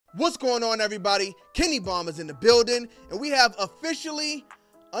What's going on, everybody? Kennybomb is in the building, and we have unofficially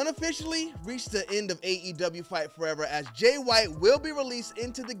reached the end of AEW Fight Forever, as Jay White will be released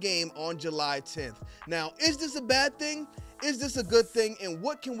into the game on July 10th. Now, is this a bad thing? Is this a good thing? And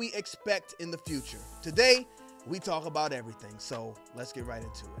what can we expect in the future? Today, we talk about everything, so let's get right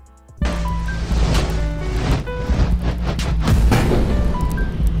into it.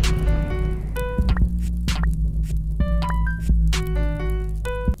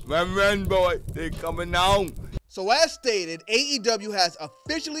 Run, boy, they coming on. So as stated, AEW has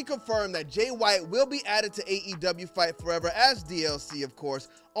officially confirmed that Jay White will be added to AEW Fight Forever as DLC, of course,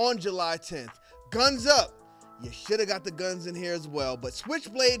 on July 10th. Guns up! You should have got the guns in here as well, but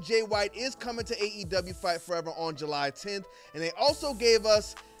Switchblade Jay White is coming to AEW Fight Forever on July 10th, and they also gave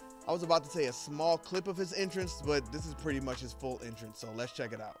us, I was about to say a small clip of his entrance, but this is pretty much his full entrance, so let's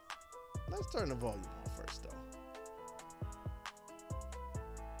check it out. Let's turn the volume on first, though.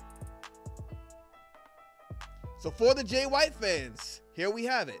 So for the Jay White fans, here we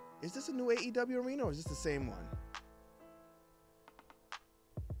have it. Is this a new AEW arena or is this the same one?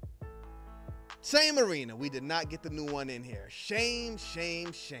 Same arena. We did not get the new one in here. Shame,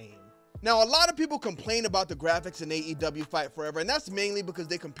 shame, shame. Now, a lot of people complain about the graphics in AEW Fight Forever, and that's mainly because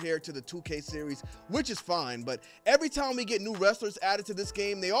they compare it to the 2K series, which is fine, but every time we get new wrestlers added to this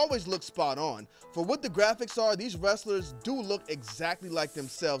game, they always look spot on. For what the graphics are, these wrestlers do look exactly like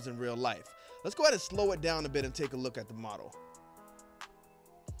themselves in real life. Let's go ahead and slow it down a bit and take a look at the model.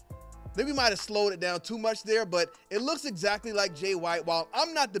 Maybe we might have slowed it down too much there, but it looks exactly like Jay White. While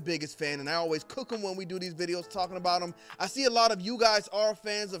I'm not the biggest fan, and I always cook him when we do these videos talking about him, I see a lot of you guys are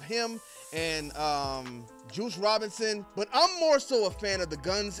fans of him and Juice Robinson, but I'm more so a fan of the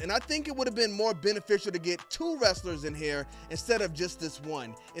Guns, and I think it would have been more beneficial to get two wrestlers in here instead of just this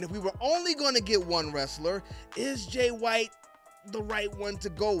one. And if we were only going to get one wrestler, is Jay White the right one to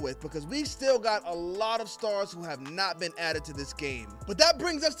go with? Because we still got a lot of stars who have not been added to this game. But that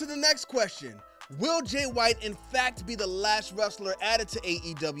brings us to the next question. Will Jay White in fact be the last wrestler added to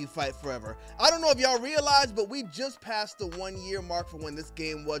AEW Fight Forever? I don't know if y'all realize, but we just passed the 1 year mark for when this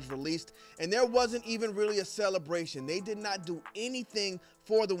game was released, and there wasn't even really a celebration. They did not do anything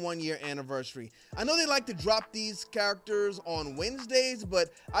for the 1 year anniversary. I know they like to drop these characters on Wednesdays, but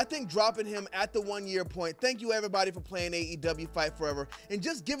I think dropping him at the 1 year point, thank you everybody for playing AEW Fight Forever and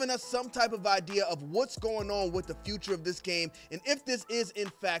just giving us some type of idea of what's going on with the future of this game and if this is in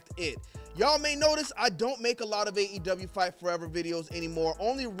fact it. Y'all may notice I don't make a lot of AEW Fight Forever videos anymore,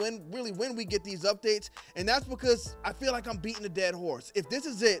 only when we get these updates, and that's because I feel like I'm beating a dead horse. If this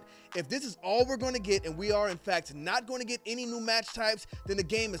is it, if this is all we're going to get and we are in fact not going to get any new match types, then the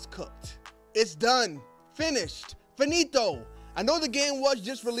game is cooked. It's done. Finished. Finito. I know the game was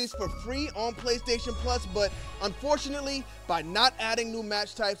just released for free on PlayStation Plus, but unfortunately, by not adding new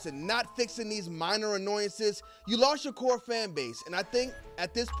match types and not fixing these minor annoyances, you lost your core fan base, and I think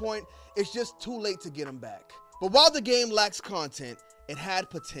at this point, it's just too late to get them back. But while the game lacks content, it had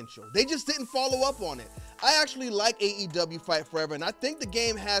potential. They just didn't follow up on it. I actually like AEW Fight Forever, and I think the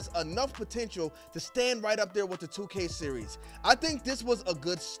game has enough potential to stand right up there with the 2K series. I think this was a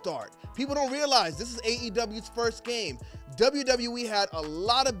good start. People don't realize this is AEW's first game. WWE had a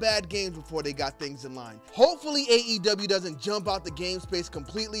lot of bad games before they got things in line. Hopefully AEW doesn't jump out the game space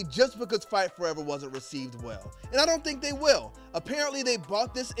completely just because Fight Forever wasn't received well. And I don't think they will. Apparently they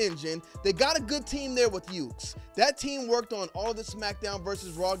bought this engine. They got a good team there with Ukes. That team worked on all of the SmackDown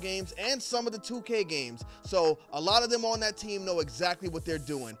vs. Raw games and some of the 2K games. So a lot of them on that team know exactly what they're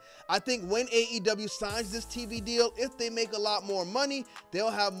doing. I think when AEW signs this TV deal, if they make a lot more money,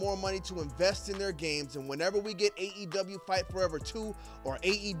 they'll have more money to invest in their games. And whenever we get AEW Fight Forever 2 or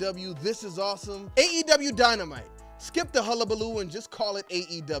AEW This Is Awesome, AEW Dynamite, skip the hullabaloo and just call it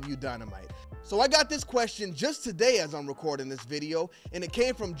AEW Dynamite. So I got this question just today as I'm recording this video, and it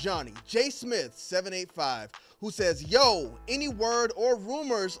came from Johnny J. Smith 785, who says, yo, any word or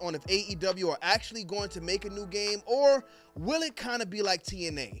rumors on if AEW are actually going to make a new game, or will it kind of be like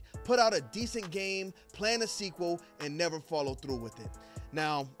TNA, put out a decent game, plan a sequel, and never follow through with it?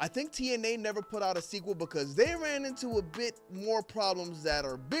 Now, I think TNA never put out a sequel because they ran into a bit more problems that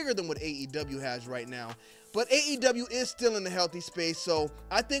are bigger than what AEW has right now. But AEW is still in a healthy space, so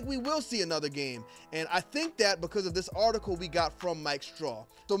I think we will see another game. And I think that because of this article we got from Mike Straw.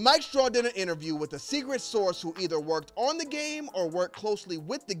 So Mike Straw did an interview with a secret source who either worked on the game or worked closely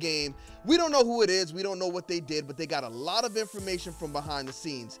with the game. We don't know who it is, we don't know what they did, but they got a lot of information from behind the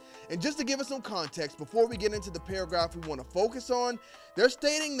scenes. And just to give us some context, before we get into the paragraph we want to focus on, they're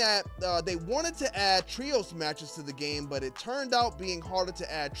stating that they wanted to add trios matches to the game, but it turned out being harder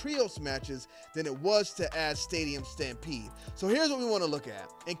to add trios matches than it was to as Stadium Stampede. So here's what we want to look at.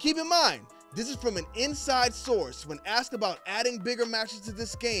 And keep in mind, this is from an inside source. When asked about adding bigger matches to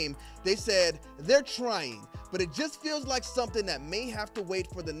this game, they said they're trying, but it just feels like something that may have to wait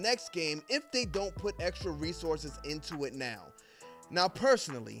for the next game if they don't put extra resources into it now. Now,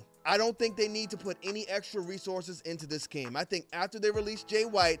 personally, I don't think they need to put any extra resources into this game. I think after they release Jay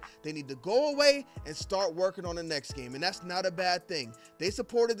White, they need to go away and start working on the next game, and that's not a bad thing. They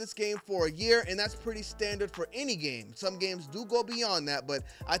supported this game for a year, and that's pretty standard for any game. Some games do go beyond that, but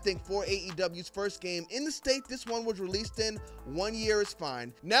I think for AEW's first game in the state this one was released in, 1 year is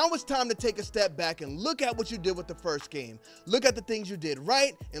fine. Now it's time to take a step back and look at what you did with the first game. Look at the things you did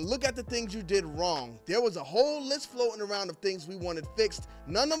right, and look at the things you did wrong. There was a whole list floating around of things we wanted fixed.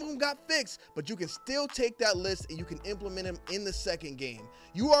 None of them got fixed, but you can still take that list and you can implement them in the second game.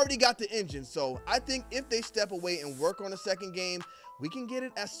 You already got the engine, so I think if they step away and work on the second game, we can get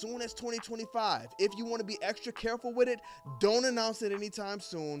it as soon as 2025. If you want to be extra careful with it, don't announce it anytime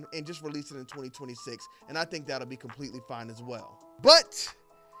soon and just release it in 2026, and I think that'll be completely fine as well. But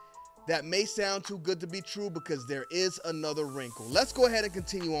that may sound too good to be true because there is another wrinkle. Let's go ahead and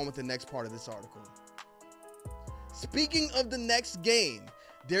continue on with the next part of this article. Speaking of the next game,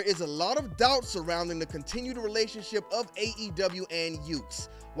 there is a lot of doubt surrounding the continued relationship of AEW and Yuke's.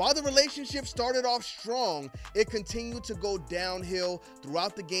 While the relationship started off strong, it continued to go downhill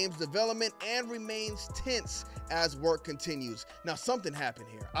throughout the game's development and remains tense as work continues. Now, something happened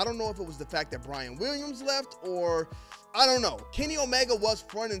here. I don't know if it was the fact that Brian Williams left or I don't know. Kenny Omega was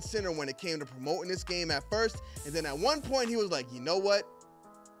front and center when it came to promoting this game at first, and then at one point he was like, you know what?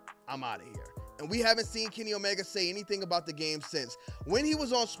 I'm out of here. And we haven't seen Kenny Omega say anything about the game since. When he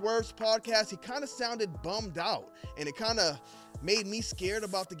was on Swerve's podcast, he kind of sounded bummed out, and it kind of made me scared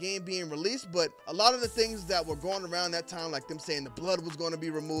about the game being released. But a lot of the things that were going around that time, like them saying the blood was going to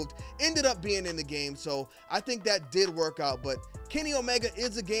be removed, ended up being in the game. So I think that did work out. But Kenny Omega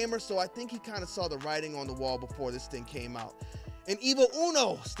is a gamer, so I think he kind of saw the writing on the wall before this thing came out. And Evil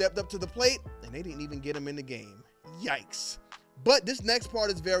Uno stepped up to the plate, and they didn't even get him in the game. Yikes. But this next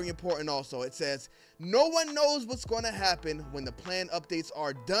part is very important also. It says, no one knows what's going to happen when the plan updates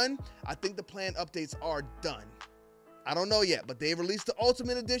are done. I think the plan updates are done. I don't know yet, but they released the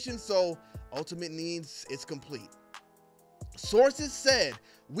Ultimate Edition, so Ultimate means it's complete. Sources said,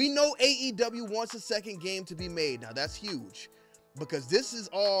 we know AEW wants a second game to be made. Now that's huge, because this is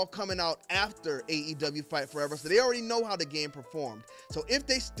all coming out after AEW Fight Forever, so they already know how the game performed. So if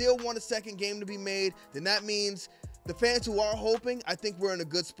they still want a second game to be made, then that means the fans who are hoping, I think we're in a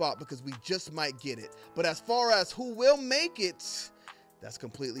good spot because we just might get it. But as far as who will make it, that's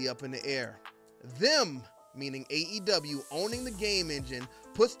completely up in the air. Them, meaning AEW, owning the game engine,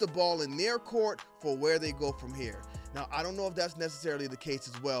 puts the ball in their court for where they go from here. Now, I don't know if that's necessarily the case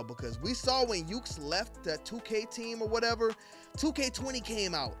as well, because we saw when Yuke's left that 2K team or whatever, 2K20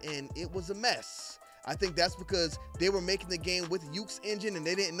 came out and it was a mess. I think that's because they were making the game with Yuke's engine and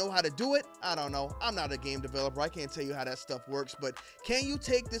they didn't know how to do it. I don't know. I'm not a game developer. I can't tell you how that stuff works, but can you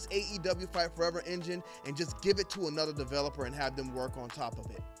take this AEW Fight Forever engine and just give it to another developer and have them work on top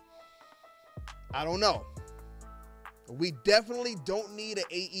of it? I don't know. We definitely don't need an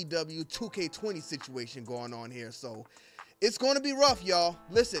AEW 2K20 situation going on here, so it's going to be rough, y'all.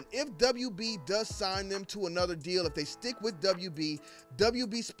 Listen, if WB does sign them to another deal, if they stick with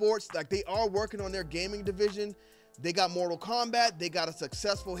WB Sports, like they are working on their gaming division, they got Mortal Kombat, they got a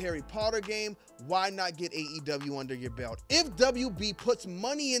successful Harry Potter game, why not get AEW under your belt? If WB puts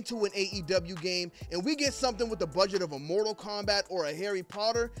money into an AEW game and we get something with the budget of a Mortal Kombat or a Harry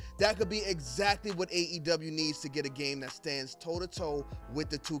Potter, that could be exactly what AEW needs to get a game that stands toe-to-toe with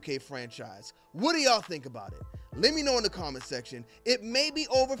the 2K franchise. What do y'all think about it? Let me know in the comment section. It may be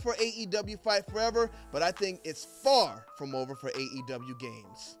over for AEW Fight Forever, but I think it's far from over for AEW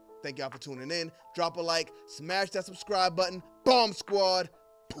games. Thank y'all for tuning in. Drop a like, smash that subscribe button. Bomb Squad.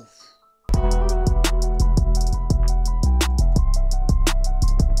 Poof.